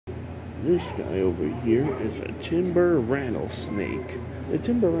This guy over here is a timber rattlesnake. The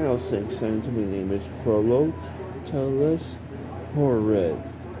timber rattlesnake's scientific name is Crotalus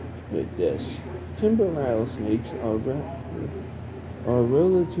horridus. Timber rattlesnakes are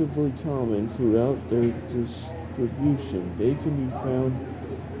relatively common throughout their distribution. They can be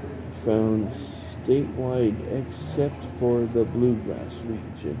found statewide except for the bluegrass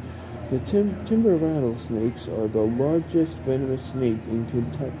region. The timber rattlesnakes are the largest venomous snake in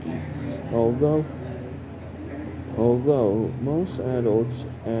Kentucky, although most adults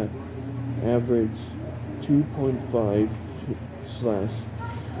average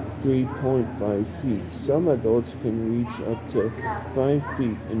 2.5/3.5 feet. Some adults can reach up to 5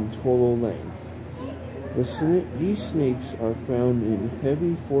 feet in total length. These snakes are found in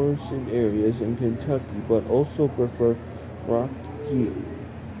heavy forested areas in Kentucky, but also prefer rocky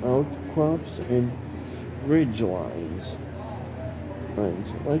outcrops and ridge lines.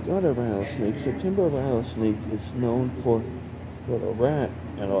 Like other rattlesnakes, the timber rattlesnake is known for the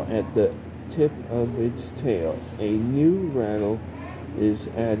rattle at the tip of its tail. A new rattle is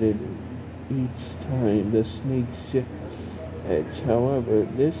added each time the snake shifts edge. However,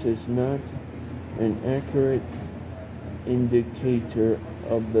 this is not an accurate indicator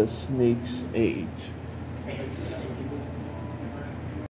of the snake's age.